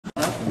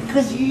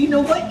Because you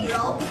know what? You're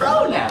all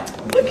pro now.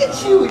 Look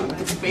at you with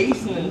the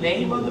face and the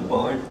name on the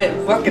board. Hey,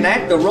 fucking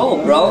act the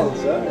role, bro.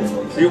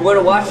 So you want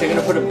to watch, they're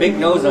gonna put a big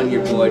nose on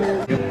your board.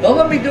 Don't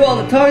let me do all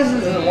the toys.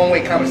 This is a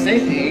one-way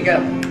conversation. You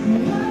gotta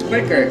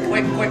quicker,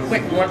 quick.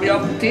 You wanna be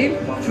off the team?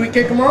 Should we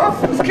kick him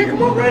off? Let's kick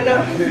him off right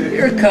now.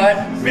 You're cut.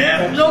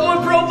 Yeah, no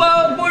more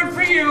profile board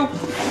for you.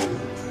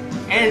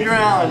 Andrew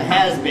Allen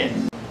has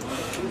been.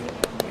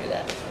 Look at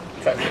that.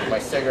 Try to take my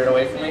cigarette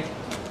away from me.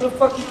 Who the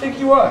fuck you think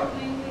you are?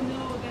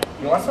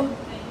 You want some?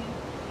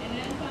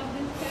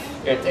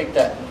 Here, take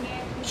that.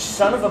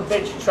 Son of a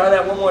bitch, try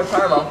that one more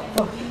time, I'll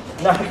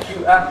knock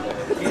you out.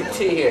 You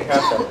tea here,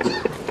 have some.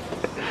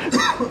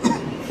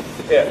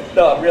 Yeah,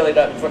 no, I'm really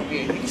not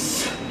fucking.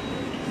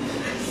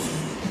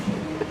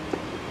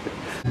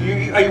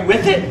 Are you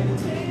with it?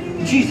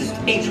 Jesus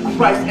H.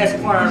 Christ,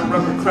 Esquire on a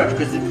rubber crutch,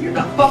 because if you're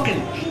not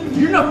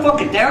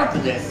fucking down for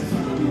this,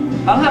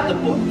 I'll have the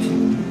book.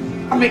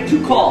 I'll make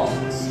 2 calls.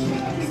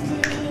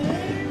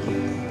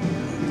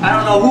 I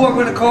don't know who I'm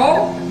gonna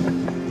call,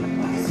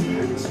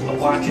 but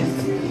watch it.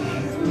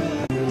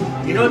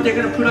 You know what they're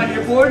gonna put on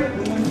your board?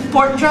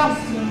 Pork chop.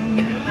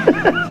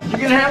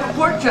 You're gonna have a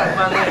pork chop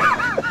on there.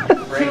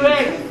 2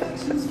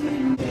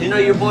 eggs. You know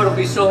your board will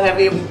be so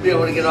heavy it won't be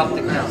able to get off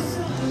the ground.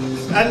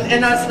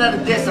 And that's not a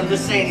diss, I'm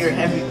just saying you're a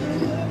heavy,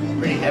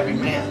 pretty heavy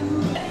man.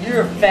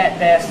 You're a fat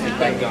bastard,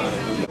 by God.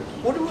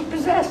 What do we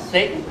possess?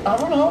 Satan? I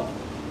don't know.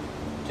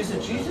 Is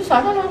it Jesus?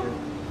 I don't know.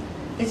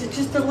 Is it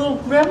just a little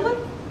gremlin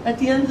at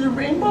the end of the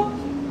rainbow?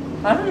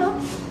 I don't know.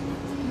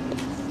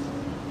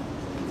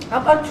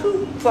 How about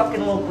 2 fucking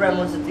little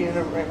gremlins at the end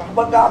of the rainbow? How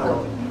about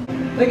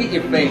goblin? Look at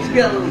your face. You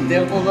got little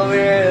dimples over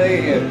here.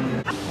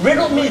 Look at you.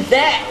 Riddle me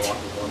that,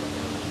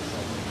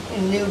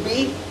 you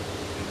newbie.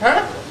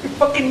 Huh? You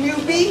fucking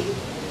newbie?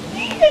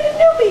 You're a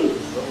newbie.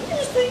 You're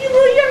just a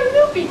little young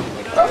newbie.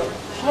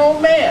 Oh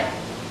man.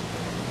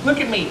 Look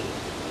at me.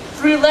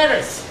 3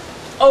 letters.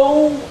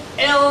 O-L-D.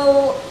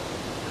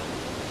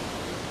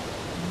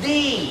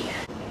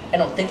 I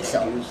don't think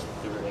so.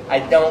 I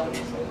don't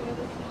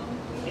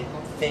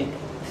think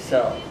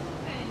so.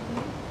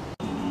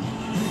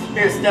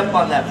 Here, step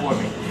on that for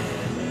me.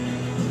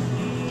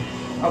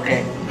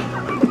 Okay.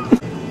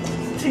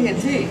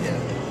 TNT.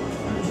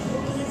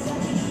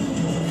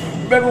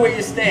 Remember where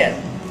you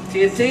stand.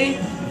 TNT,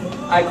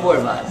 I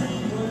Corvot.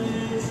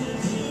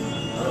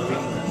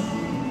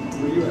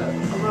 Where you at?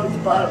 I'm on the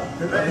bottom.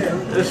 Right here.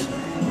 Just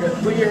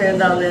put your hand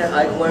down there,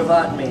 I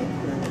Corvot me.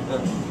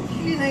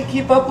 You think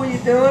keep up what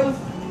you're doing?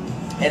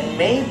 And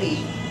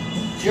maybe,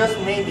 just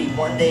maybe,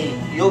 one day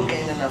you'll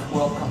gain enough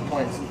World Cup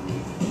points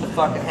to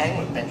fucking hang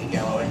with Benji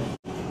Galloway.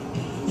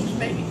 Just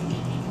maybe.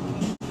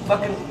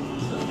 Fucking.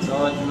 That's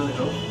all I can really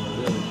hope.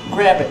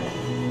 Grab it.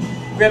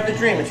 Grab the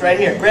dream. It's right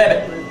here. Grab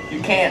it.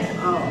 You can't.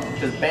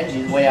 Because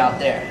Benji's way out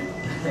there.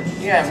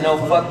 You have no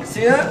fucking.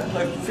 See that?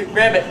 Look,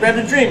 grab it. Grab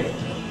the dream.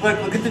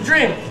 Look at the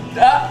dream.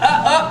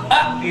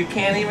 You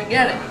can't even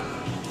get it.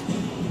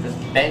 Because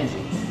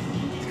Benji.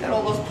 He's got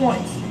all those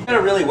points. We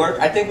gotta really work.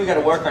 I think we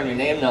gotta work on your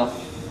name though.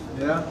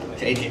 Yeah.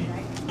 JJ.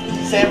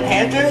 Sam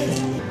Cantor.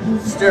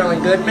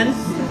 Sterling Goodman.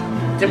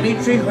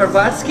 Dmitry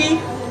Horvatsky.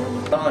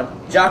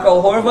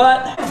 Jocko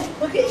Horvat.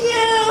 Look at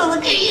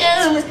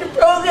you, Mr.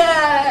 Pro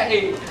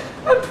Guy.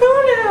 I'm pro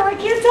now. I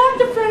can't talk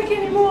to Frank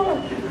anymore.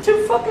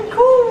 Too fucking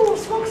cool.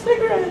 Smoke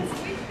cigarettes.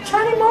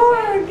 Johnny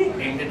Moore.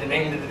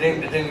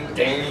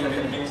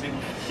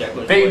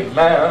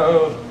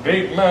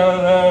 Big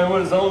mouth, I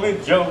was only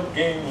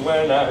joking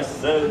when I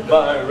said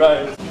my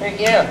right.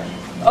 Yeah.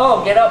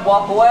 Oh, get up,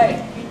 walk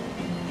away.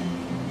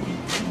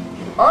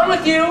 On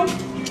with you.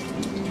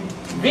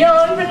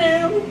 Beyond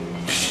Renew.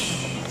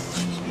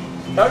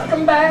 Don't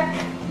come back.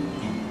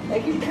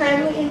 Thank you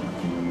kindly.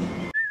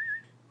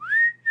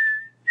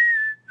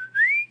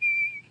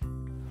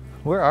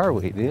 Where are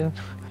we, dude?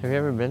 Have you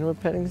ever been to a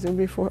petting zoo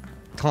before?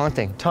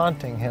 Taunting.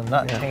 Taunting him,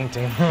 not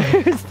tainting.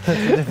 That's a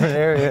different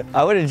area.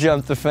 I would have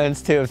jumped the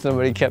fence too if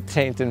somebody kept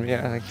tainting me.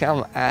 I'm like,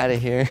 I'm out of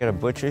here. Got a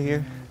butcher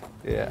here?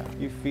 Yeah,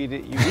 you feed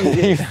it, you eat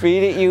it. You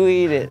feed it, you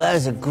eat it. That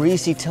is a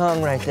greasy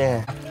tongue right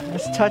there.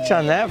 Let's touch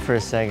on that for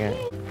a second.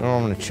 I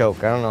don't want to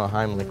choke. I don't know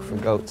Heimlich for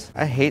goats.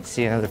 I hate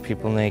seeing other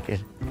people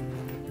naked.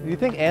 Do you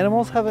think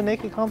animals have a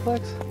naked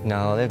complex?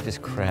 No, they're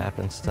just crap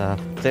and stuff.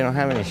 They don't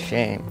have any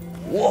shame.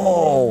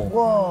 Whoa!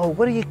 Whoa,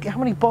 what do you, how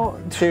many balls?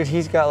 Dude,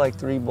 he's got like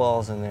 3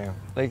 balls in there.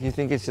 Like, you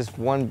think it's just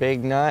one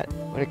big nut?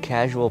 What a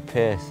casual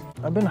piss.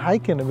 I've been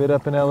hiking a bit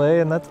up in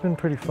LA and that's been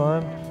pretty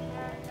fun.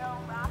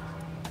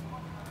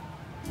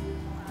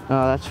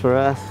 Oh, that's for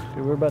us.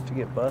 Dude, we're about to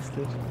get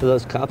busted. Are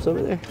those cops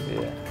over there?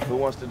 Yeah. Who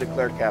wants to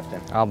declare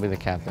captain? I'll be the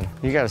captain.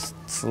 You gotta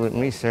salute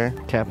me, sir.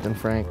 Captain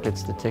Frank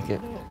gets the ticket.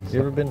 You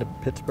ever been to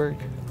Pittsburgh?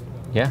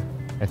 Yeah,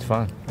 it's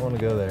fun. I want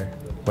to go there.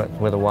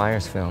 Where the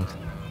Wire's filmed.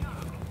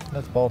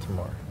 That's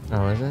Baltimore.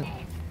 Oh, is it?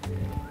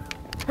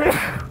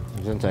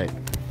 It's in tight.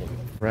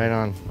 Right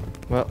on.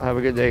 Well, have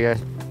a good day, guys.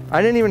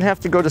 I didn't even have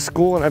to go to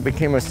school and I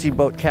became a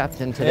seaboat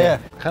captain today. Yeah,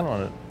 I kind of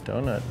want a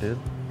donut, dude.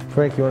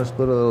 Frank, you want to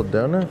split a little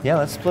donut? Yeah,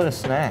 let's split a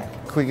snack.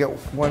 Can we get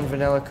 1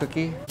 vanilla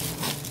cookie?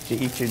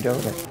 to eat your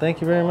donut.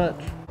 Thank you very much.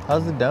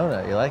 How's the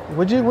donut? You like it?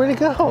 Where'd it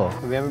go?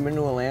 Have you ever been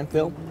to a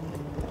landfill?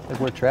 Like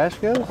where trash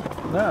goes?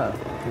 No.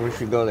 We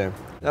should go there.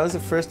 That was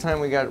the first time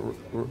we got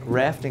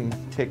rafting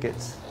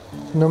tickets.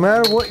 No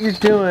matter what you're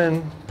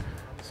doing,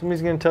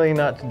 somebody's gonna tell you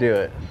not to do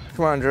it.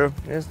 Come on, Drew.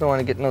 You just don't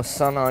want to get no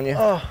sun on you.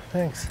 Oh,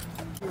 thanks.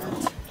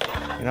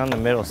 Get on the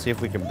middle, see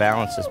if we can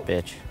balance this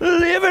bitch.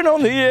 Living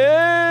on the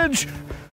edge.